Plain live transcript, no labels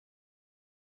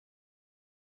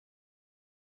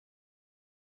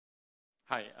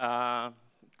Hi,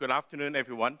 good afternoon,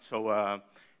 everyone. So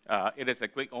it is a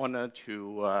great honor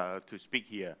to speak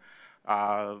here.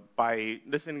 By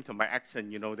listening to my accent,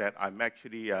 you know that I'm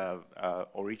actually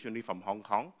originally from Hong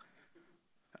Kong.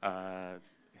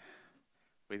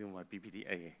 Waiting for my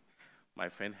PPT. My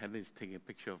friend Helen is taking a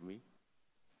picture of me.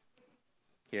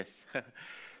 Yes.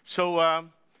 So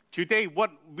today,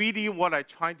 what I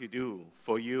try to do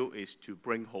for you is to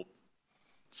bring hope.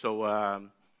 So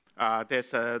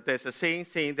there's a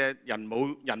saying that 人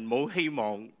冇希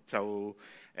望就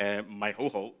唔係好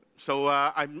好. So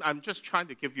I'm just trying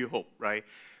to give you hope, right?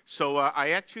 So I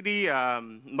actually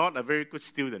not a very good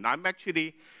student. I'm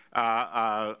actually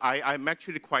I'm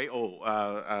actually quite old.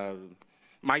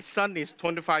 My son is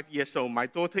 25 years old. My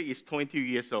daughter is 22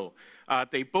 years old.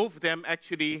 They both of them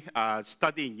actually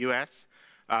study in U.S.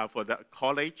 For the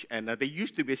college, and they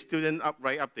used to be a student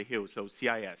right up the hill, so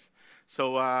CIS.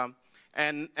 So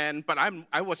but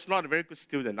I was not a very good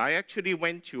student. I actually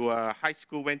went to high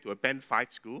school, went to a Band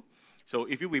 5 school. So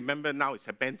if you remember now, it's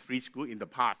a Band 3 school. In the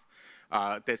past,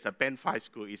 there's a Band 5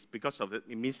 school. It's because of it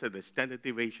means that the standard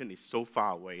deviation is so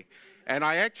far away. And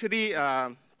I actually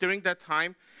during that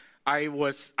time, I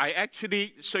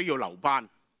actually 需要留班.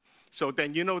 So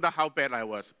then you know how bad I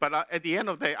was. But at the end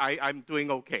of the day, I'm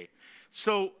doing okay.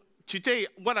 So today,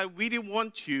 what I really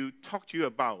want to talk to you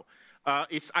about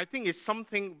I think it's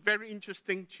something very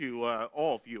interesting to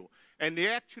all of you, and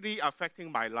they're actually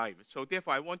affecting my life. So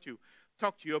therefore, I want to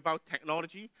talk to you about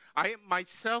technology. I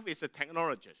myself is a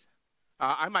technologist.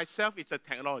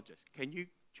 Can you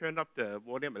turn up the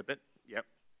volume a bit? Yep.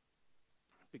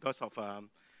 Because of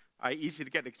I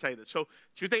easily get excited. So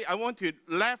today, I want to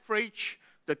leverage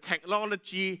the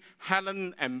technology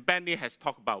Helen and Benny has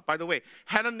talked about. By the way,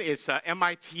 Helen is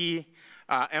MIT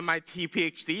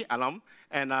PhD alum,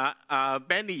 and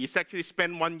Benny is actually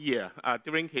spent 1 year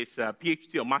during his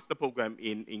PhD or master program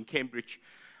in Cambridge,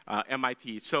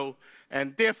 MIT. So,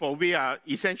 and therefore, we are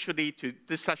essentially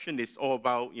this session is all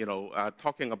about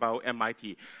talking about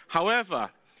MIT.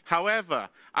 However,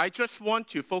 I just want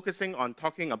to focusing on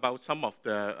talking about some of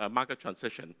the market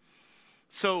transition.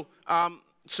 So.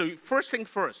 So first thing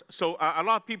first, so a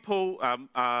lot of people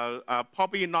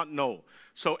probably not know.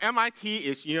 So MIT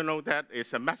is, that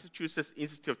is a Massachusetts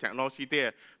Institute of Technology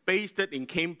there, based in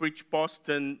Cambridge,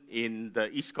 Boston, in the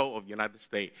East Coast of the United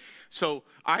States. So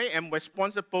I am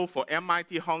responsible for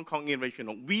MIT Hong Kong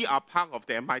Innovation. We are part of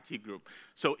the MIT group.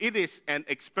 So it is an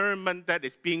experiment that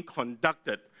is being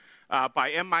conducted by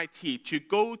MIT to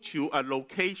go to a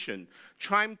location,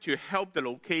 trying to help the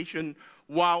location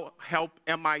while help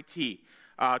MIT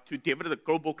to develop the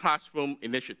Global Classroom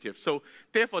Initiative. So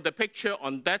therefore, the picture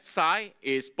on that side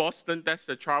is Boston. That's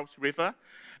the Charles River.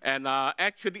 And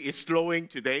actually, it's slowing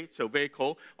today, so very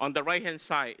cold. On the right-hand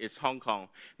side is Hong Kong.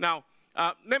 Now,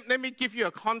 let me give you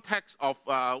a context of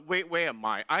where am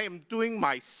I. I am doing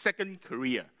my second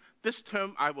career. This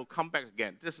term, I will come back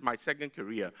again. This is my second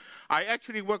career. I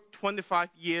actually worked 25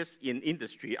 years in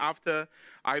industry after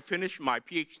I finished my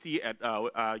PhD at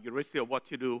University of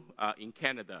Waterloo in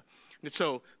Canada.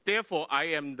 So therefore, I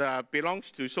am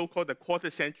belongs to so-called the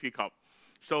quarter-century club.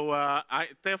 So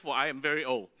therefore, I am very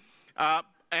old.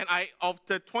 And of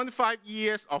the 25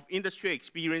 years of industry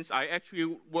experience, I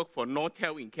actually worked for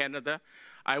Nortel in Canada.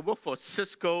 I worked for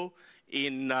Cisco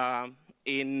in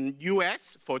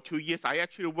US for 2 years. I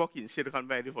actually worked in Silicon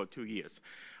Valley for 2 years.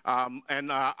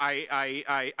 And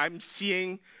I'm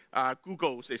seeing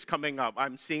Google is coming up.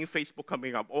 I'm seeing Facebook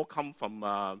coming up. All come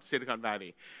from Silicon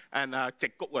Valley. And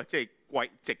矽谷即係貴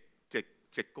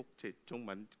矽谷，即係中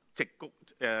文矽谷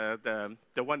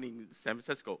the one in San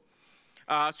Francisco.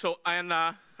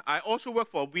 I also work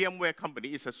for a VMware company.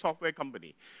 It's a software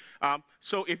company.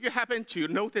 So if you happen to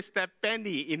notice that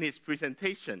Benny in his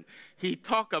presentation, he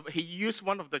used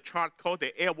one of the charts called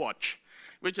the AirWatch,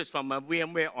 which is from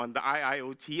VMware on the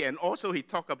IIoT, and also he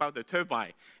talked about the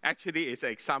turbine. Actually, it's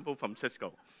an example from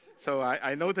Cisco. So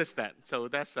I noticed that. So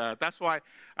that's why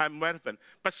I'm relevant.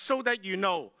 But so that you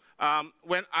know,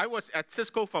 when I was at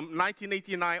Cisco from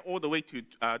 1989 all the way to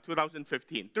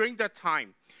 2015, during that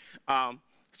time,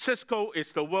 Cisco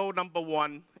is the world number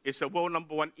one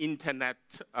internet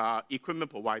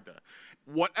equipment provider.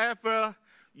 Whatever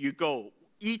you go,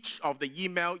 each of the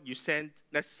email you send,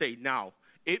 let's say now,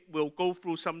 it will go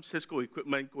through some Cisco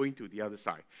equipment going to the other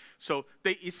side. So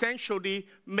they essentially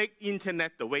make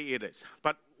internet the way it is.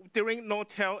 But during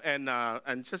Nortel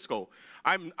and Cisco,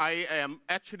 I am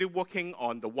actually working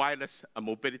on the wireless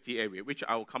mobility area, which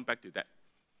I will come back to that.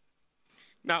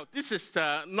 Now, this is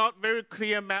not very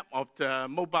clear map of the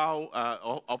mobile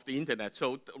of the internet.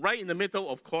 So right in the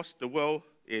middle, of course, the world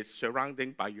is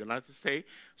surrounded by United States.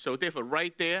 So therefore,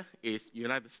 right there is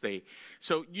United States.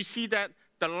 So you see that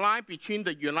the line between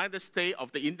the United States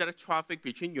of the internet traffic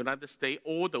between United States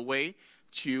all the way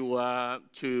to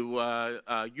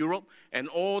Europe and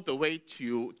all the way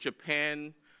to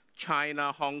Japan,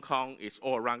 China, Hong Kong is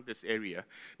all around this area.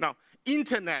 Now,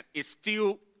 internet is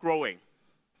still growing.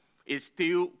 It's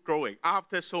still growing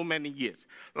after so many years.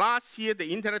 Last year, the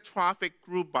internet traffic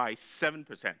grew by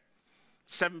 7%.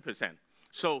 7%.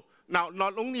 So now,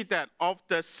 not only that, of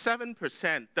the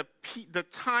 7%, the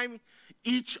time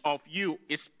each of you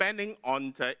is spending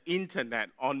on the internet,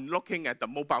 on looking at the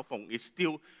mobile phone, is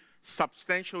still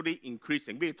substantially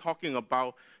increasing. We're talking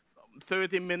about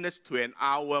 30 minutes to an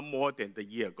hour more than the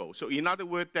year ago. So in other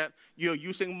words, that you're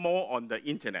using more on the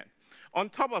internet. On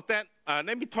top of that,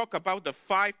 let me talk about the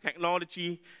 5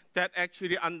 technology that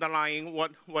actually underlying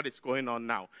what is going on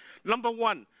now. Number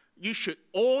one,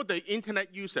 all the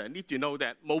internet users need to know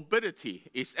that mobility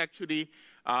is actually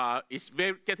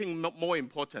getting more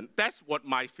important. That's what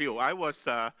my field. I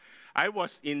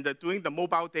was doing the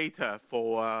mobile data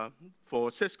for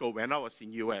Cisco when I was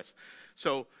in US.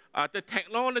 So the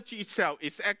technology itself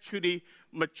is actually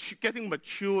getting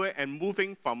mature and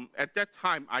moving from, at that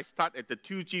time, I started at the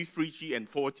 2G, 3G, and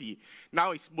 4G.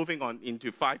 Now it's moving on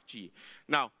into 5G.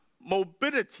 Now,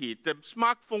 mobility, the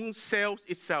smartphone sales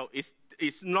itself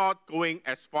is not going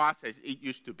as fast as it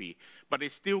used to be, but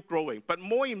it's still growing. But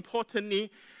more importantly,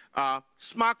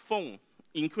 smartphone,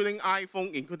 including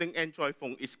iPhone, including Android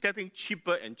phone, is getting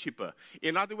cheaper and cheaper.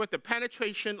 In other words, the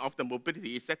penetration of the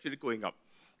mobility is actually going up.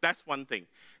 That's one thing.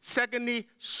 Secondly,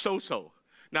 social.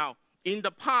 Now, in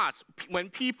the past, when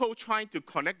people trying to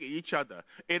connect with each other,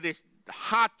 it is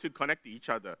hard to connect to each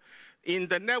other. In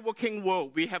the networking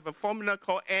world, we have a formula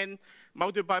called N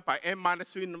multiplied by N minus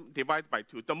 3 divided by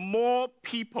 2. The more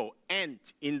people N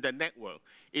in the network,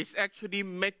 is actually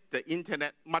make the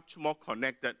internet much more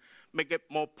connected, make it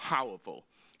more powerful.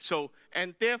 So,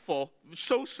 and therefore,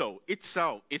 social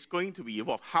itself is going to be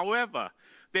evolved. However,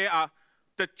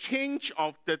 the change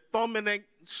of the dominant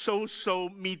social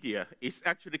media is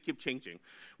actually keep changing.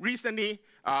 Recently,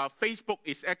 Facebook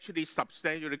is actually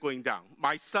substantially going down.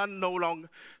 My son no longer,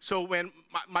 so when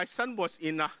my son was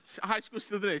in a high school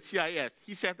student at CIS,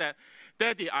 he said that,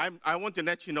 Daddy, I want to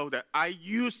let you know that I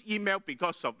use email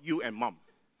because of you and Mom.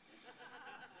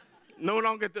 No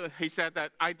longer, he said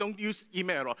that I don't use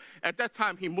email at all. At that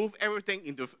time, he moved everything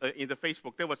into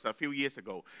Facebook. That was a few years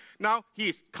ago. Now, he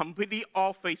is completely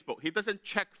off Facebook. He doesn't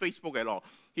check Facebook at all.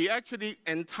 He actually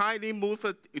entirely moved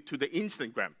it to the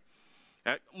Instagram.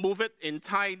 Move it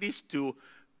entirely to,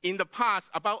 in the past,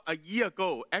 about a year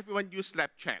ago, everyone used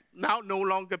Snapchat. Now, no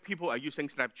longer people are using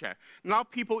Snapchat. Now,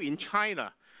 people in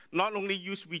China not only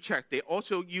use WeChat, they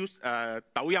also use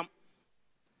Douyin,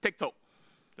 TikTok,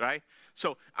 right?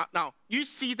 So now, you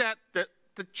see that the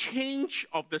change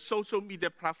of the social media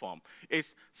platform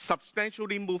is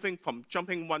substantially moving from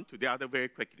jumping one to the other very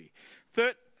quickly.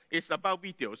 Third is about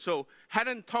video. So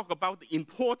Helen talked about the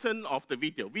importance of the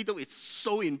video. Video is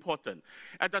so important.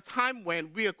 At the time when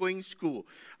we are going to school,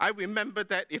 I remember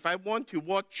that if I want to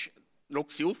watch Luk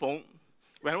Xiaofeng,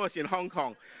 when I was in Hong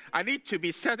Kong, I need to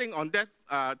be sitting on that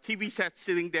TV set,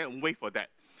 sitting there and wait for that,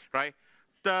 right?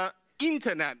 The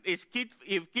internet is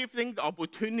giving the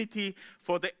opportunity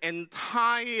for the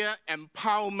entire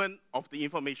empowerment of the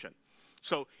information.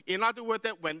 So in other words,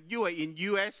 that when you are in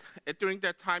US, during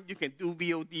that time, you can do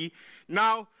VOD.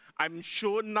 Now, I'm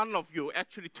sure none of you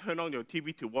actually turn on your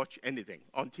TV to watch anything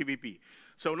on TVB.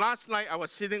 So last night, I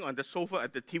was sitting on the sofa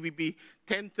at the TVB,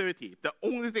 10:30. The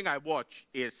only thing I watch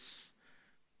is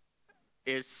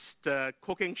the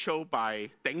cooking show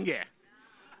by Deng Ye,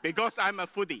 because I'm a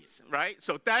foodie, right?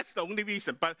 So that's the only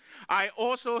reason. But I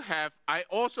also have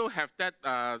that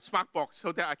smart box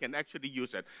so that I can actually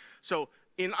use it. So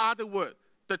in other words,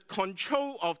 the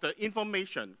control of the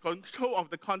information, control of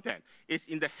the content is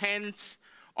in the hands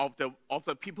of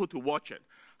the people to watch it.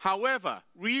 However,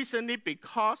 recently,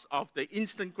 because of the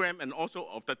Instagram and also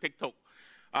of the TikTok,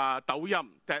 Douyin,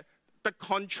 that the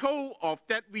control of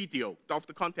that video, of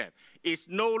the content, is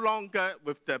no longer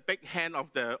with the big hand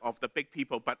of the big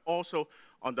people, but also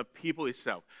on the people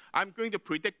itself. I'm going to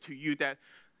predict to you that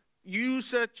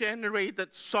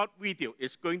user-generated short video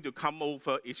is going to come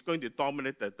over, is going to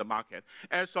dominate the market.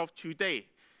 As of today,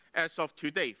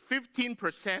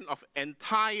 15% of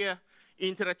entire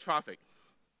internet traffic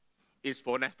is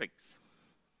for Netflix.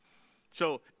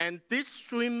 So, and this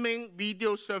streaming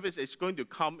video service is going to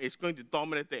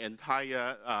dominate the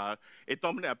entire, it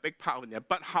dominates a big part of it.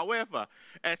 But however,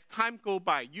 as time goes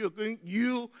by,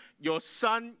 your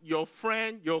son, your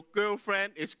friend, your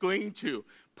girlfriend is going to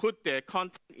put their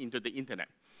content into the internet.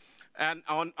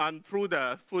 and through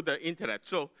the internet.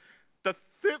 So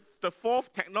the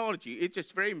fourth technology, which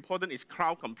is very important, is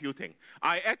cloud computing.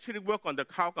 I actually work on the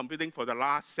cloud computing for the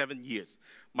last 7 years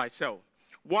myself.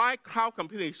 Why cloud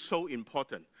computing is so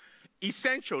important?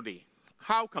 Essentially,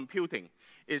 cloud computing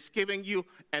is giving you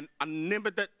an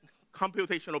unlimited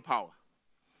computational power.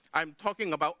 I'm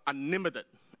talking about unlimited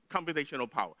computational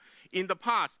power. In the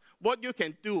past, what you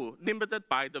can do, limited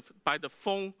by the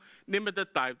phone,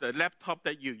 limited by the laptop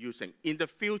that you're using. In the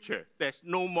future, there's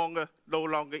no longer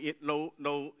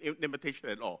limitation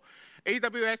at all.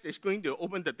 AWS is going to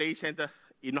open the data center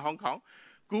in Hong Kong.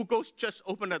 Google's just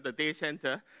opened up the data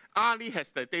center. Ali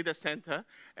has the data center,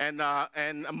 and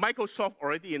Microsoft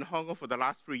already in Hong Kong for the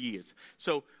last 3 years.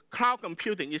 So cloud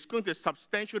computing is going to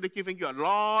substantially giving you a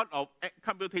lot of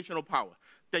computational power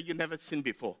that you've never seen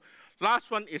before. Last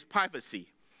one is privacy.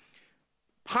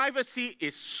 Privacy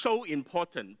is so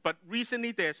important, but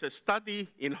recently there's a study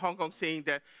in Hong Kong saying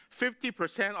that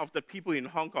 50% of the people in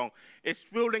Hong Kong is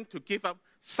willing to give up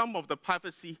some of the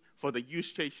privacy for the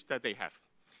usage that they have.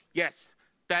 Yes,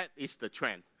 that is the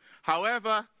trend.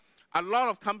 However, a lot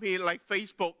of companies like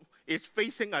Facebook is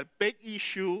facing a big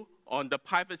issue on the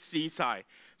privacy side,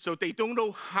 so they don't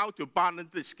know how to balance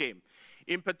this game.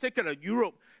 In particular,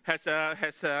 Europe has a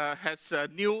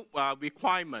new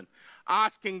requirement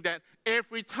asking that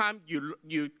every time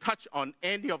you touch on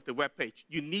any of the web page,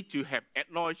 you need to have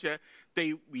acknowledged that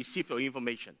they receive your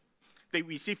information. They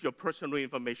receive your personal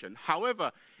information.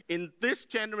 However, in this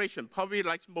generation, probably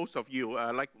like most of you,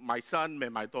 like my son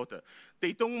and my daughter,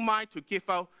 they don't mind to give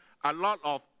out a lot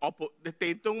of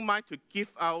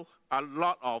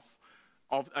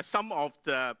some of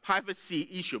the privacy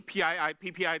issue,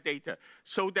 PPI data,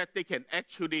 so that they can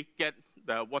actually get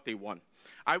what they want.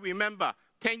 I remember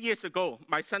 10 years ago,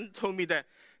 my son told me that,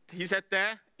 he said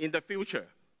that in the future,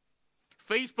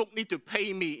 Facebook need to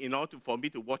pay me in order for me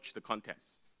to watch the content,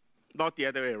 not the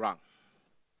other way around.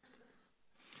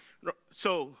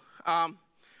 So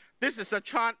this is a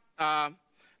chart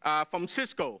from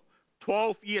Cisco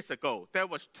 12 years ago. That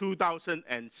was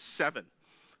 2007.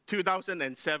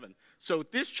 So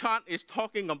this chart is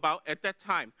talking about, at that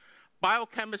time,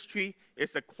 biochemistry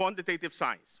is a quantitative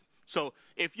science. So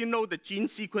if you know the gene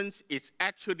sequence, it's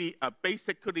actually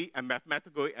basically a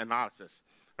mathematical analysis,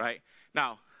 right?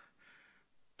 Now,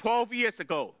 12 years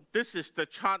ago, this is the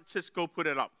chart Cisco put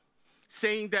it up,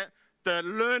 saying that the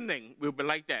learning will be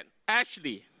like that.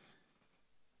 Ashley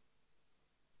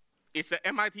is an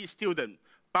MIT student,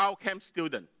 biochem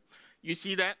student. You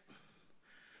see that?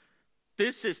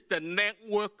 This is the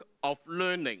network of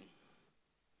learning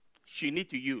she needs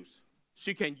to use.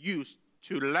 She can use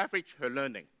to leverage her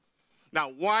learning. Now,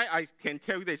 why I can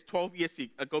tell you this 12 years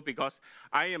ago, because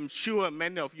I am sure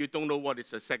many of you don't know what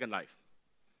is a Second Life.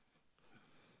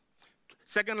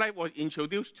 Second Life was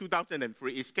introduced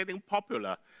 2003. It's getting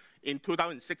popular in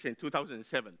 2006 and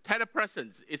 2007.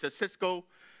 Telepresence is a Cisco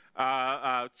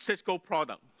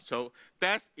product. So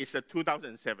that is a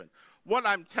 2007. What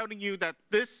I'm telling you that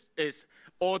this is,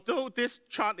 although this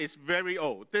chart is very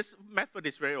old, this method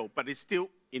is very old, but it's still,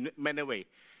 in many ways,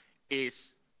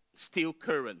 is still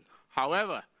current.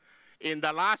 However, in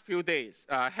the last few days,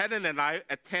 Helen and I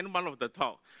attend one of the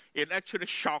talks. It actually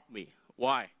shocked me.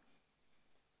 Why?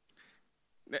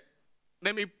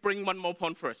 Let me bring one more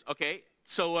point first, okay?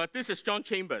 So this is John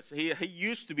Chambers. He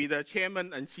used to be the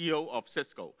chairman and CEO of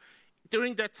Cisco.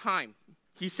 During that time,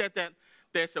 he said that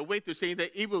there's a way to say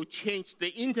that it will change, the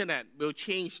internet will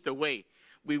change the way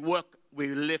we work, we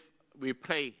live, we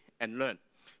play, and learn.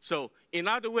 So in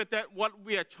other words, that what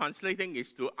we are translating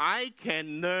is to, I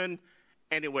can learn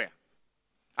anywhere.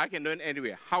 I can learn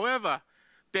anywhere. However,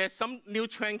 there's some new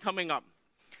trend coming up.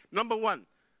 Number one,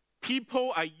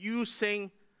 people are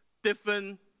using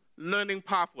different learning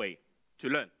pathway to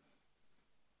learn.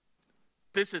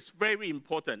 This is very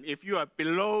important. If you are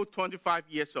below 25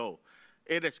 years old,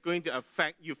 it is going to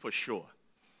affect you for sure.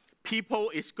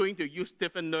 People is going to use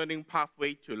different learning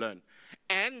pathway to learn.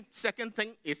 And second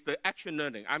thing is the action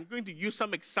learning. I'm going to use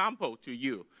some example to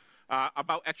you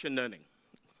about action learning.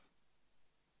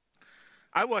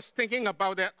 I was thinking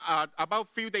about that about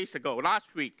a few days ago,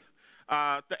 last week.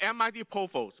 The MIT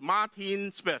Provost,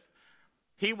 Martin Smith,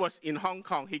 he was in Hong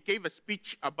Kong. He gave a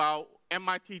speech about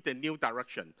MIT, the new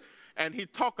direction. And he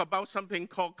talked about something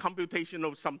called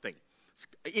computational something,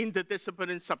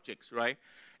 interdisciplinary subjects, right?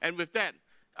 And with that,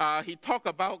 he talked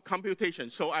about computation.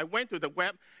 So I went to the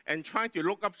web and tried to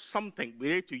look up something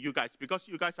related to you guys, because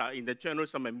you guys are in the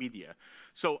journalism and media.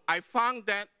 So I found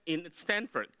that in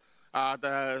Stanford,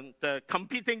 the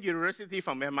competing university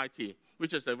from MIT,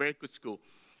 which is a very good school,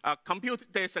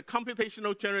 there's a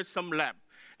computational journalism lab.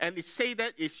 And it say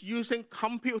that it's using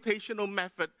computational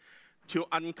method to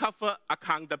uncover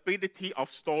accountability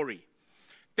of story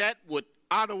that would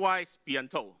otherwise be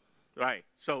untold, right?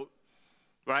 So,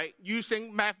 right,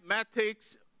 using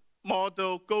mathematics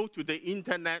model, go to the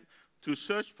internet to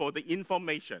search for the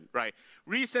information, right?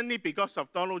 Recently, because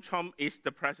of Donald Trump is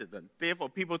the president, therefore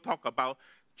people talk about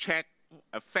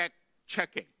fact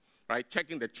checking, right?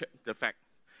 Checking the fact.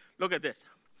 Look at this.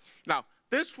 Now,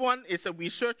 this one is a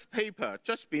research paper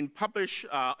just been published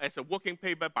as a working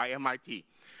paper by MIT.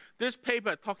 This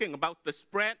paper talking about the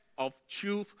spread of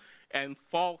truth and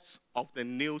false of the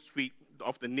news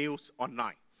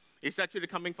online. It's actually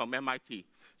coming from MIT.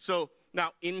 So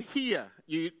now in here,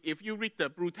 if you read the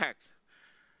blue text,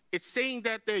 it's saying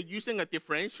that they're using a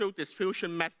differential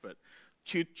distribution method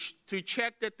to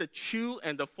check that the true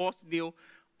and the false news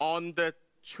on the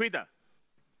Twitter.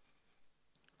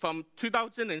 From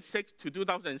 2006 to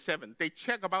 2007, they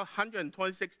checked about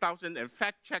 126,000 and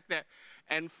fact-checked that,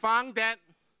 and found that,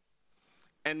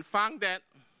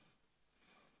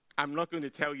 I'm not going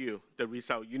to tell you the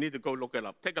result. You need to go look it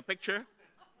up. Take a picture.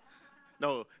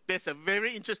 No, there's a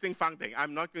very interesting finding.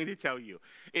 I'm not going to tell you.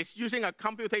 It's using a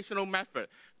computational method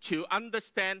to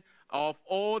understand of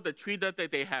all the Twitter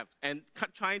that they have and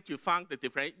trying to find the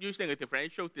using a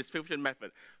differential distribution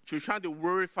method to try to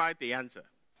verify the answer.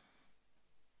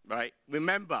 Right?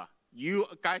 Remember, you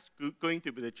guys going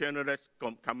to be the journalist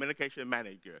communication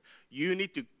manager. You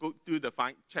need to go do the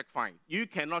check find. You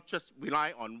cannot just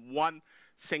rely on one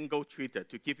single Twitter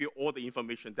to give you all the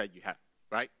information that you have,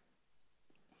 right?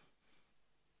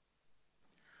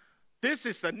 This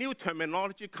is a new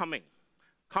terminology coming: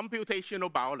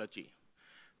 computational biology,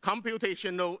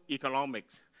 computational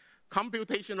economics,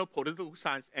 computational political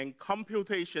science, and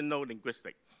computational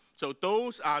linguistics. So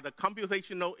those are the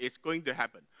computational is going to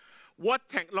happen. What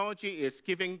technology is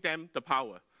giving them the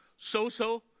power?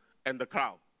 Social and the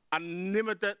cloud,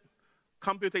 unlimited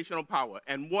computational power.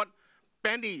 And what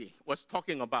Benny was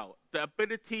talking about, the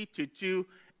ability to do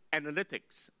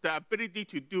analytics, the ability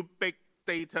to do big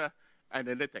data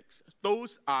analytics.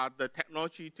 Those are the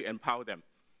technology to empower them,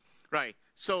 right?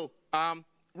 So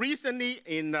recently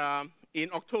in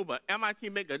October, MIT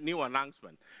made a new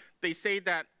announcement. They say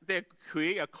that they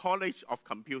create a college of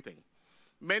computing.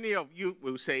 Many of you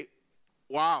will say,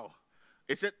 wow,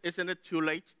 isn't it too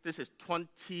late? This is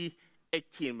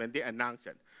 2018 when they announced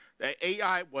it. The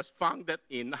AI was founded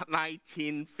in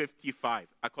 1955,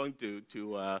 according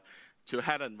to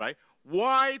Helen, right?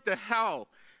 Why the hell,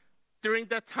 during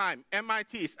that time,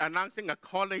 MIT is announcing a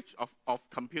college of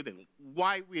computing?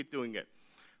 Why we're doing it?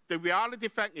 The reality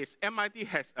fact is MIT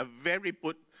has a very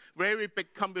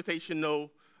big computational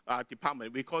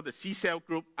department. We call the C-Cell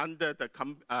group under the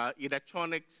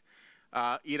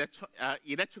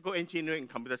electrical engineering and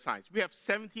computer science. We have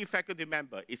 70 faculty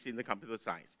members is in the computer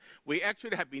science. We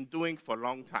actually have been doing for a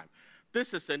long time.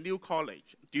 This is a new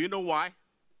college. Do you know why?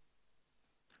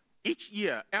 Each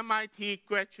year, MIT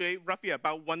graduates roughly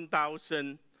about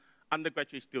 1,000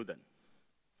 undergraduate students.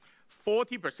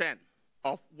 40%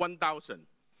 of 1,000,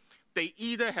 they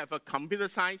either have a computer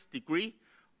science degree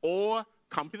or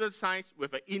computer science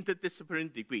with an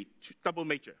interdisciplinary degree, double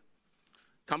major.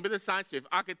 Computer science with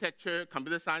architecture,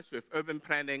 computer science with urban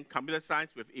planning, computer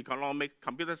science with economics,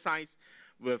 computer science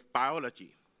with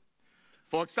biology.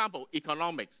 For example,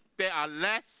 economics. There are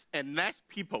less and less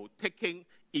people taking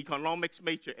economics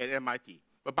major at MIT.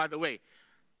 But by the way,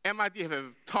 MIT have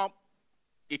a top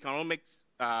economics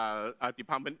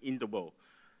department in the world.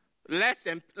 Less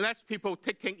and less people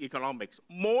taking economics.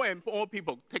 More and more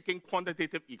people taking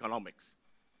quantitative economics.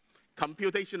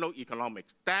 Computational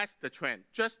economics. That's the trend.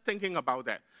 Just thinking about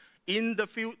that. In the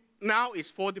future, now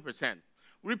it's 40%.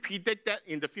 We predict that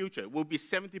in the future will be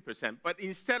 70%. But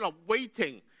instead of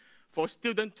waiting for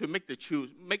students to make the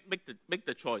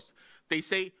choice, they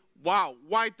say, wow,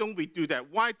 why don't we do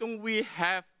that? Why don't we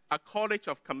have a college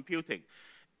of computing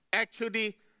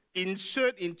actually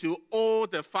insert into all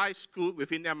the 5 schools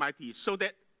within MIT so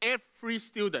that every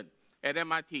student at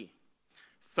MIT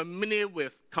familiar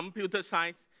with computer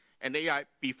science and AI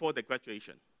before the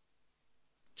graduation?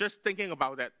 Just thinking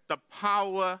about that, the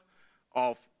power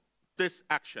of this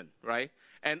action, right?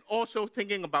 And also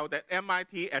thinking about that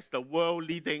MIT as the world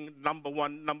leading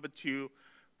 #1, #2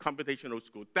 computational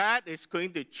school. That is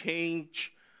going to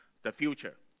change the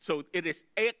future. So it is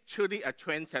actually a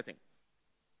trend setting.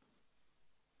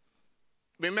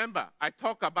 Remember, I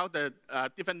talked about the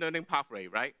different learning pathway,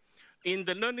 right? In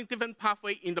the learning different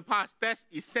pathway in the past, that's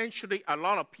essentially a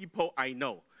lot of people I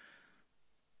know.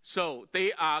 So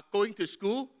they are going to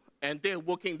school and they're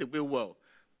working in the real world.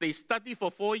 They study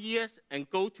for 4 years and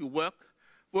go to work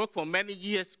work for many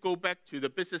years, go back to the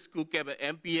business school, get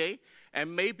an MBA,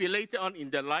 and maybe later on in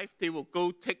their life, they will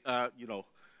go take,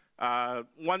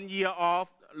 1 year off,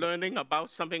 learning about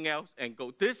something else, and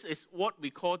go. This is what we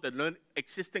call the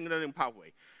existing learning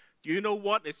pathway. Do you know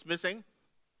what is missing?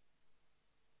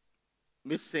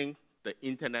 Missing the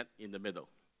internet in the middle.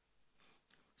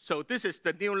 So this is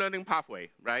the new learning pathway,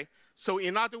 right? So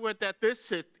in other words, that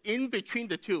this is in between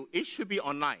the two. It should be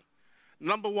online.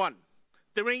 Number one,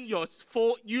 during your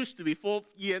used to be 4th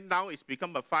year, now it's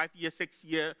become a 5-year,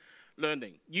 6-year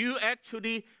learning. You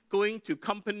actually going to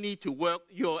company to work,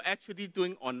 you're actually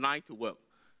doing online to work.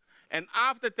 And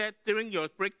after that, during your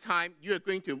break time, you are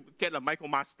going to get a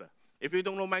MicroMaster. If you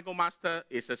don't know MicroMaster,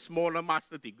 it's a smaller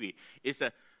master degree. It's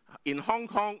in Hong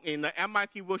Kong, in the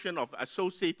MIT version of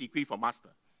associate degree for master.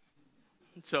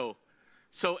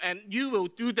 And you will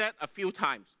do that a few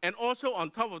times. And also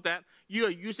on top of that, you are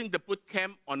using the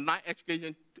bootcamp online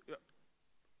education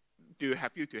to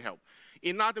have you to help.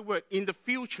 In other words, in the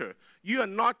future, you are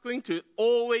not going to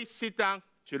always sit down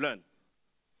to learn.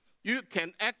 You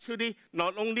can actually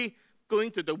not only go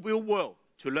into the real world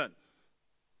to learn,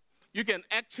 you can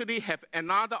actually have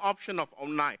another option of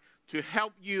online to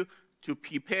help you to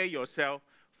prepare yourself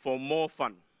for more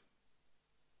fun.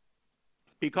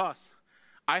 Because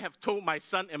I have told my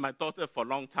son and my daughter for a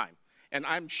long time, and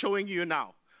I'm showing you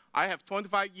now. I have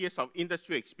 25 years of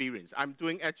industry experience. I'm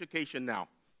doing education now,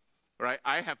 right?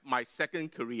 I have my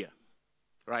second career,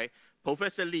 right?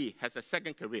 Professor Lee has a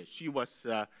second career. She was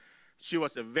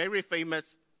a very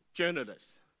famous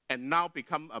journalist and now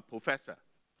become a professor,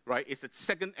 right? It's a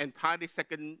entirely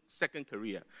second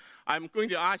career. I'm going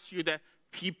to ask you that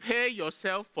prepare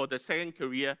yourself for the second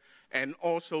career and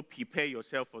also prepare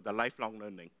yourself for the lifelong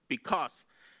learning. Because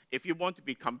if you want to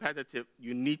be competitive,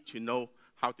 you need to know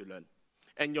how to learn.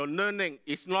 And your learning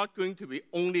is not going to be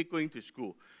only going to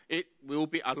school. It will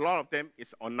be, a lot of them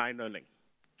is online learning,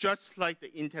 just like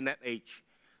the internet age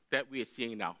that we are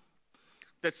seeing now.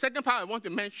 The second part I want to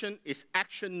mention is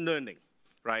action learning,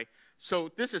 right?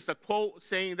 So this is the quote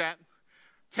saying that,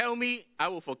 tell me, I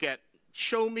will forget.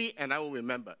 Show me, and I will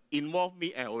remember. Involve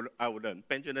me, and I will learn.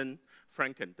 Benjamin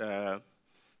Franklin, the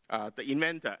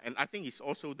inventor, and I think he's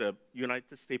also the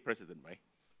United States president, right?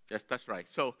 Yes, that's right.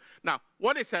 So now,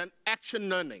 what is an action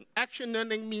learning? Action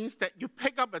learning means that you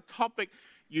pick up a topic,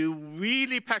 you're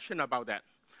really passionate about that.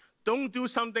 Don't do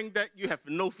something that you have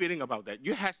no feeling about that.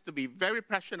 You have to be very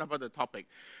passionate about the topic.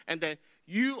 And then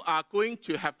you are going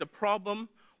to have the problem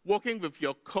working with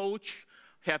your coach,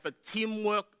 have a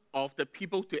teamwork of the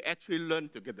people to actually learn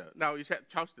together. Now, you said,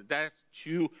 Charleston, that's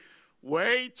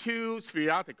way too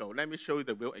theoretical. Let me show you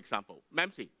the real example.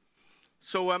 MEMC.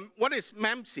 So what is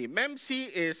MEMC?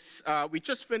 MEMC is, we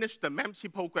just finished the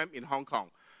MEMC program in Hong Kong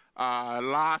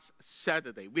last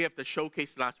Saturday. We have the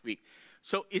showcase last week.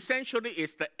 So essentially,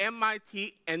 it's the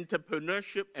MIT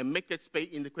Entrepreneurship and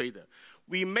Makerspace Integrator.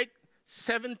 We make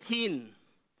 17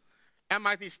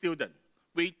 MIT students.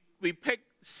 We pick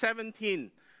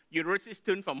 17 university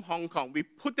students from Hong Kong. We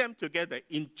put them together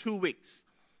in 2 weeks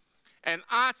and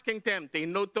asking them, they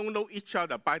don't know each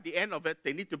other. By the end of it,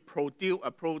 they need to produce a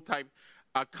prototype,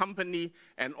 a company,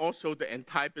 and also the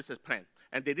entire business plan.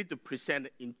 And they need to present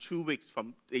it in 2 weeks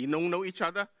from they don't know each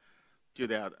other to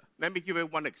the other. Let me give you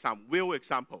one example, real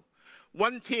example.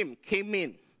 One team came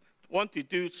in, want to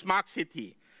do smart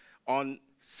city on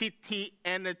city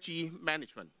energy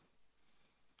management.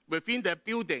 Within their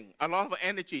building, a lot of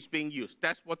energy is being used.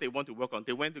 That's what they want to work on.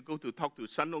 They went to go to talk to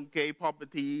Sun Lung Gay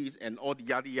properties and all the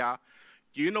yada yada.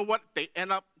 Do you know what they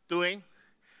end up doing?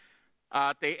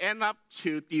 They end up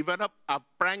to develop a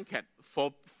blanket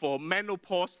for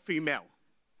menopause female.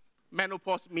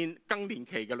 Menopause means 更年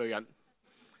期嘅女人.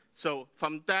 So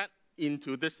from that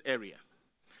into this area,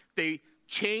 they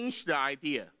changed the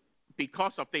idea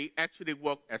because of they actually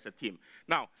work as a team.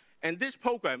 Now, and this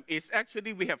program is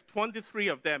actually, we have 23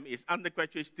 of them is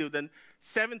undergraduate student,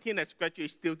 17 as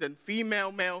graduate student,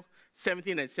 female, male,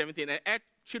 17 and 17. And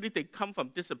actually, they come from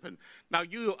discipline. Now,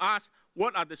 you will ask,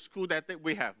 what are the schools that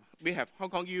we have? We have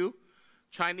Hong Kong U,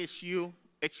 Chinese U,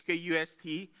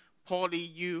 HKUST, Poly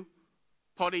U,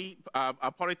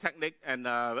 Polytechnic, and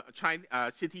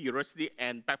City University,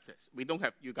 and Baptist. We don't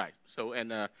have you guys. So,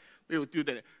 and we will do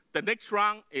the next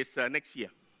round is next year.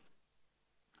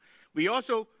 We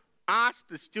also ask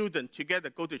the student together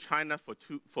go to China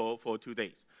for 2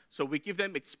 days. So we give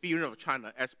them experience of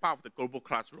China as part of the global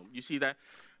classroom. You see that?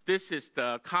 This is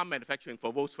the car manufacturing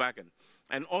for Volkswagen.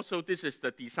 And also this is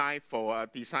the design for a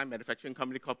design manufacturing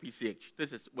company called PCH.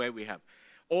 This is where we have.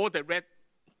 All the red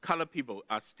color people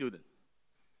are students.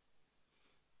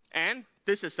 And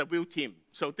this is a real team.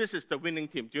 So this is the winning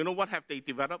team. Do you know what have they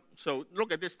developed? So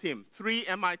look at this team. 3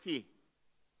 MIT,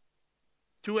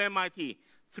 2 MIT,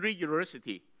 3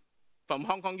 university from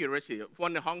Hong Kong University.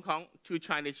 1 in Hong Kong, 2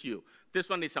 Chinese U. This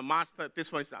one is a master,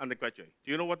 this one is an undergraduate.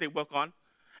 Do you know what they work on?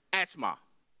 Asthma.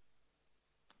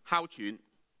 Hao Chun.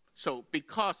 So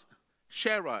because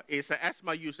Shara is an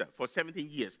asthma user for 17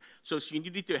 years, so she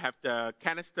needed to have the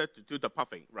canister to do the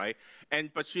puffing, right?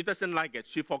 But she doesn't like it.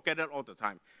 She forgets it all the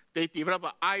time. They develop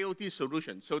an IoT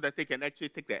solution so that they can actually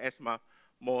take the asthma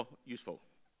more useful,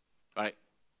 right?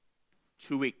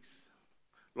 2 weeks,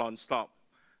 non-stop,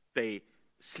 they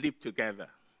sleep together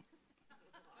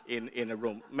in a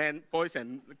room. Men, boys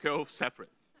and girls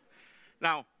separate.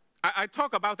 Now, I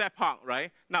talk about that part,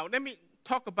 right? Now, let me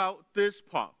talk about this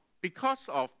part. Because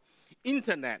of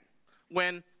internet,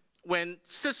 when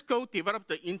Cisco developed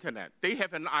the internet, they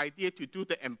have an idea to do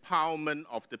the empowerment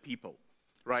of the people,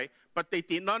 right? But they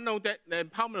did not know that the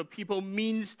empowerment of people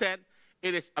means that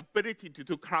it is ability to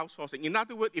do crowdsourcing. In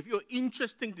other words, if you're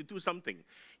interested to do something,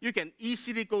 you can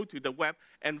easily go to the web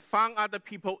and find other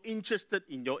people interested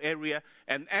in your area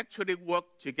and actually work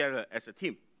together as a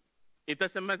team. It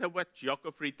doesn't matter what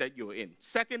geography that you're in.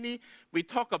 Secondly, we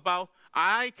talk about,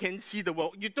 I can see the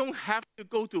world. You don't have to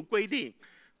go to Guilin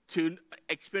to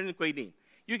experience Guilin.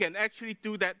 You can actually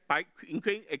do that by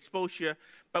increasing exposure.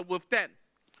 But with that,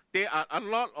 there are a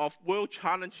lot of world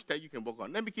challenges that you can work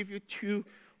on. Let me give you 2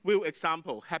 real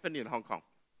examples happening in Hong Kong.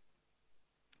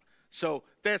 So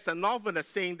there's a novel that's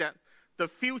saying that the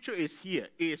future is here.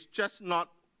 It's just not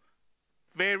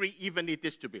very evenly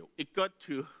distributed. It got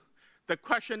to, the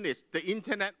question is, the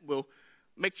internet will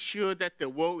make sure that the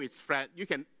world is flat. You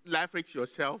can leverage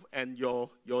yourself and your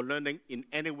learning in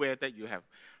anywhere that you have.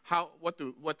 What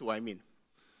do I mean?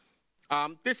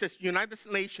 This is United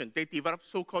Nations. They developed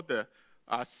so-called the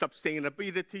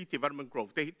Sustainability Development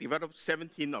Growth. They developed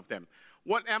 17 of them.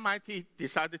 What MIT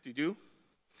decided to do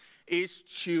is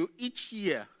to each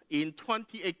year in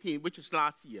 2018, which is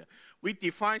last year, we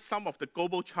defined some of the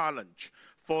global challenge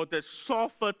for the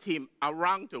software team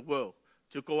around the world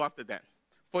to go after that.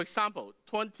 For example,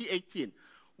 2018,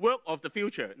 work of the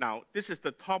future. Now, this is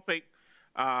the topic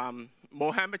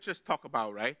Mohammed just talked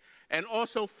about, right? And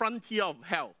also frontier of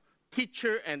health,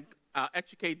 teacher and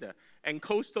educator, and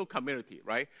coastal community,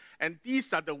 right? And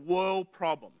these are the world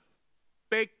problem,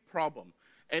 big problem.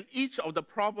 And each of the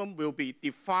problem will be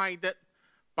defined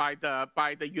by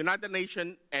the United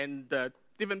Nations and the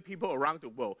different people around the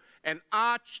world, and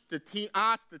ask the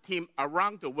team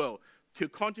around the world to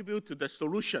contribute to the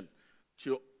solution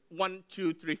to 1,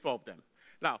 2, 3, 4 of them.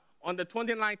 Now, on the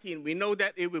 2019, we know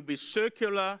that it will be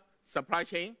circular supply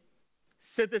chain,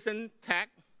 citizen tech,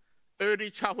 early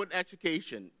childhood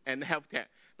education, and health tech.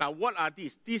 Now, what are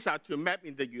these? These are to map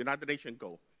in the United Nations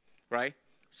goal, right?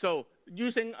 So,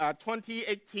 using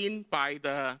 2018 by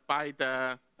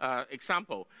the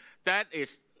example, that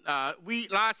is,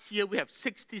 last year we have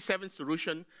 67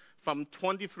 solutions from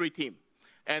 23 teams,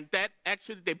 and that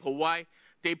actually they provide.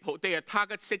 They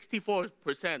target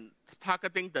 64%,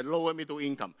 targeting the lower middle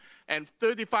income, and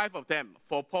 35 of them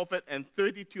for profit, and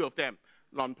 32 of them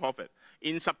non-profit.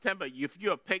 In September, if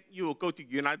you are picked, you will go to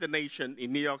United Nations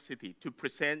in New York City to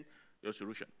present your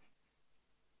solution.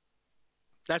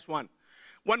 That's one.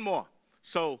 One more.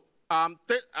 So,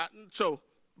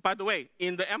 by the way,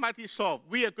 in the MIT Solve,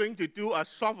 we are going to do a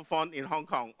solve-a-thon in Hong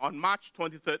Kong on March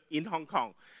 23rd in Hong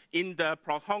Kong, in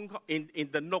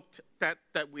the note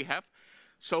that we have.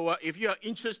 So if you are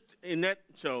interested in it,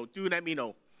 so do let me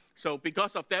know. So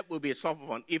because of that will be a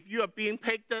solve-a-thon. If you are being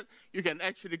picked, you can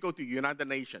actually go to United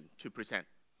Nations to present,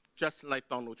 just like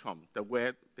Donald Trump, the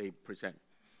way they present,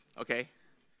 okay?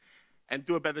 And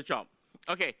do a better job.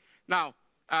 Okay, now,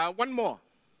 one more.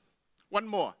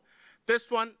 This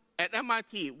one, at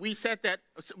MIT, we said that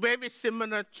it's very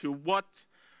similar to what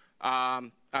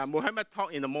Mohammed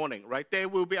talked in the morning, right? There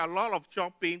will be a lot of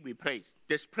jobs being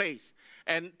displaced,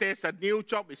 and there's a new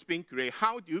job is being created.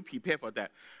 How do you prepare for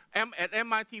that? At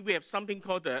MIT, we have something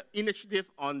called the Initiative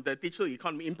on the Digital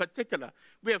Economy. In particular,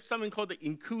 we have something called the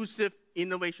Inclusive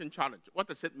Innovation Challenge. What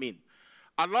does it mean?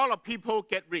 A lot of people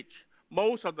get rich.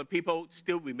 Most of the people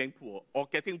still remain poor or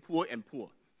getting poor and poor.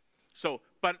 So,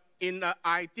 but in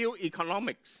ideal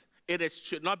economics,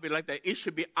 should not be like that. It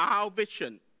should be our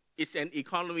vision is an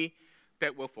economy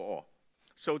that works for all.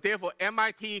 So therefore,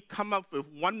 MIT come up with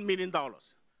 $1 million,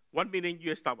 $1 million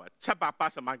US dollar,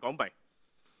 780萬港幣,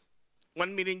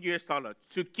 $1 million US dollar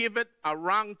to give it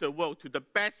around the world to the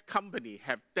best company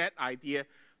have that idea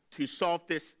to solve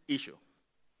this issue.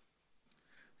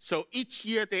 So each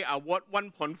year they award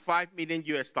 1.5 million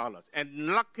US dollars. And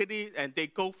luckily, and they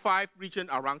go 5 regions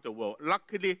around the world.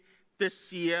 Luckily,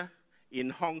 this year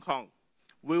in Hong Kong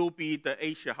will be the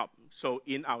Asia hub, so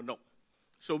in our node.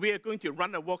 So we are going to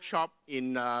run a workshop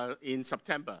in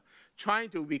September, trying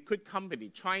to recruit company,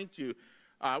 trying to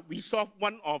resolve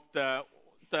one of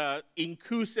the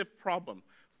inclusive problem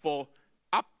for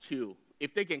up to,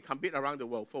 if they can compete around the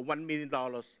world, for $1 million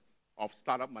of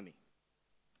startup money.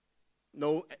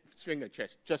 No string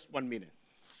attached, just 1 million.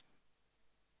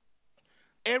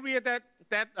 Area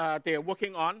that they are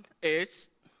working on is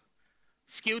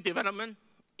skill development,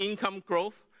 income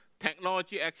growth,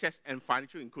 technology access, and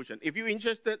financial inclusion. If you're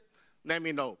interested, let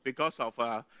me know, because of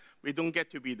we don't get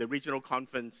to be the regional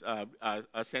conference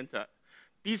center.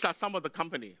 These are some of the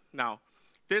company. Now,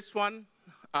 this one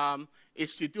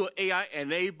is to do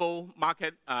AI-enabled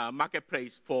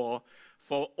marketplace for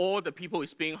all the people who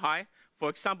is being hired. For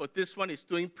example, this one is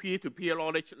doing peer-to-peer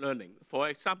knowledge learning. For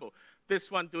example, this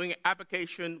one doing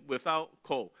application without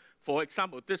code. For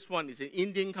example, this one is an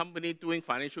Indian company doing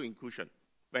financial inclusion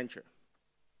venture.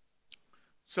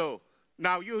 So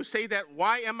now you say that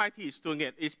why MIT is doing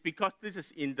it is because this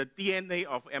is in the DNA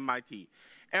of MIT.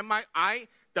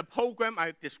 The program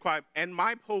I described, and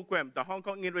my program, the Hong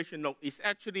Kong Innovation Node, is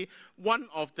actually one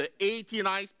of the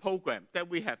 89 programs that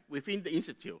we have within the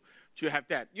institute to have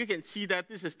that. You can see that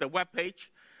this is the web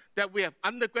page, that we have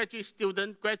undergraduate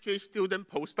student, graduate student,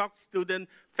 postdoc student,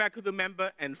 faculty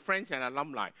member, and friends and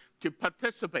alumni to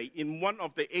participate in one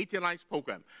of the 89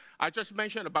 programs. I just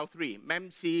mentioned about 3,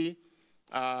 MEMC,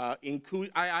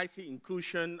 IIC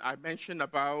inclusion. I mentioned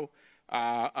about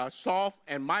SOLVE,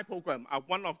 and my program are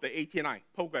one of the 89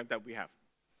 programs that we have.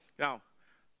 Now,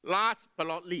 last but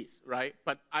not least, right?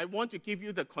 But I want to give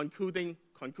you the concluding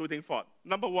thought.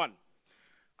 Number 1,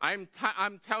 I'm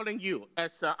telling you,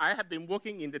 as I have been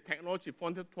working in the technology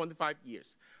for 25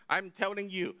 years, I'm telling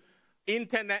you,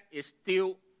 internet is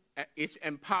still is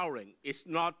empowering, it's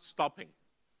not stopping.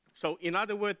 So in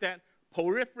other words, that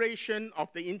proliferation of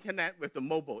the internet with the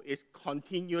mobile is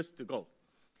continuous to go.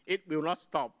 It will not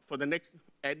stop for the next,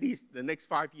 at least the next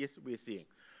 5 years we're seeing.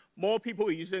 More people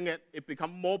are using it, it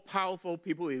becomes more powerful,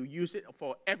 people will use it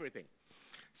for everything.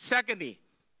 Secondly,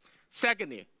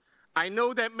 I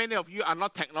know that many of you are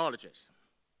not technologists,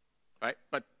 right?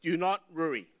 But do not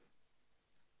worry,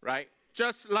 right?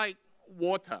 Just like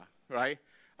water, right?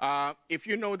 If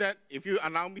you know that, if you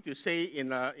allow me to say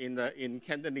in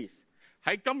Cantonese,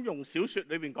 喺金庸小説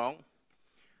裏邊講，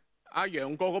阿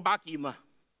楊過嗰把劍啊，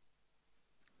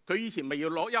佢以前咪要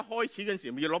攞一開始嗰陣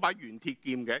時咪要攞把原鐵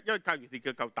劍嘅，因為架原鐵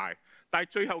劍夠大，但係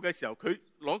最後嘅時候佢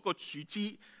攞個樹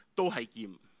枝都係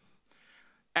劍。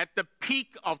At the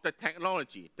peak of the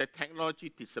technology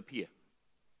disappear。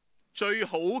最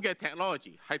好嘅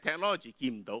technology 係 technology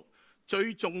見唔到，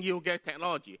最重要嘅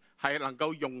technology 係能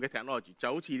夠用嘅 technology，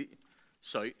 就好似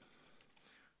水。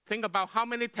Think about how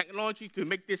many technology to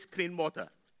make this clean water,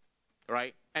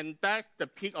 right? And that's the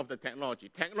peak of the technology.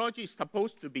 Technology is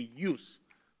supposed to be used,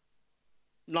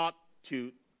 not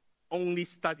to only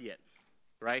study it,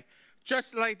 right?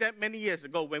 Just like that many years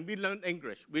ago when we learned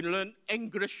English,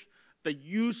 the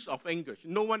use of English.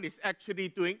 No one is actually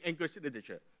doing English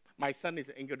literature. My son is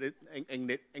English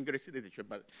literature,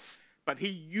 but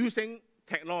he's using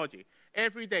technology.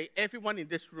 Every day, everyone in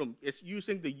this room is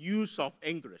using the use of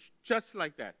English, just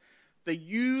like that. The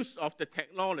use of the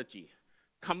technology,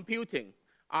 computing,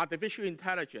 artificial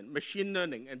intelligence, machine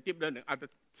learning, and deep learning are the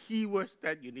keywords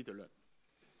that you need to learn.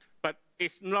 But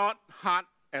it's not hard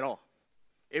at all.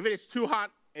 If it is too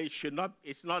hard,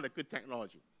 it's not a good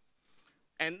technology.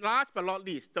 And last but not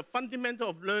least, the fundamental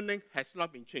of learning has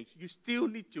not been changed. You still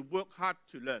need to work hard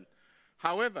to learn.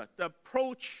 However, the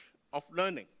approach of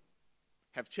learning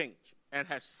have changed and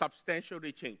has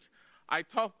substantially changed. I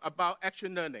talk about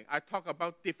action learning. I talk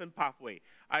about different pathways.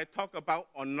 I talk about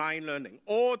online learning.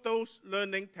 All those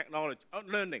learning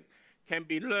can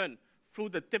be learned through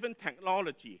the different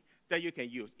technology that you can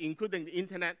use, including the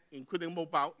internet, including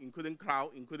mobile, including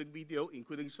cloud, including video,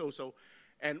 including social.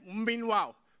 And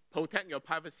meanwhile, protect your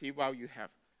privacy while you have.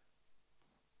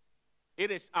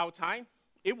 It is our time.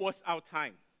 It was our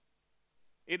time.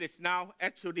 It is now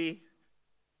actually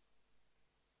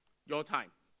your time.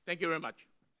 Thank you very much.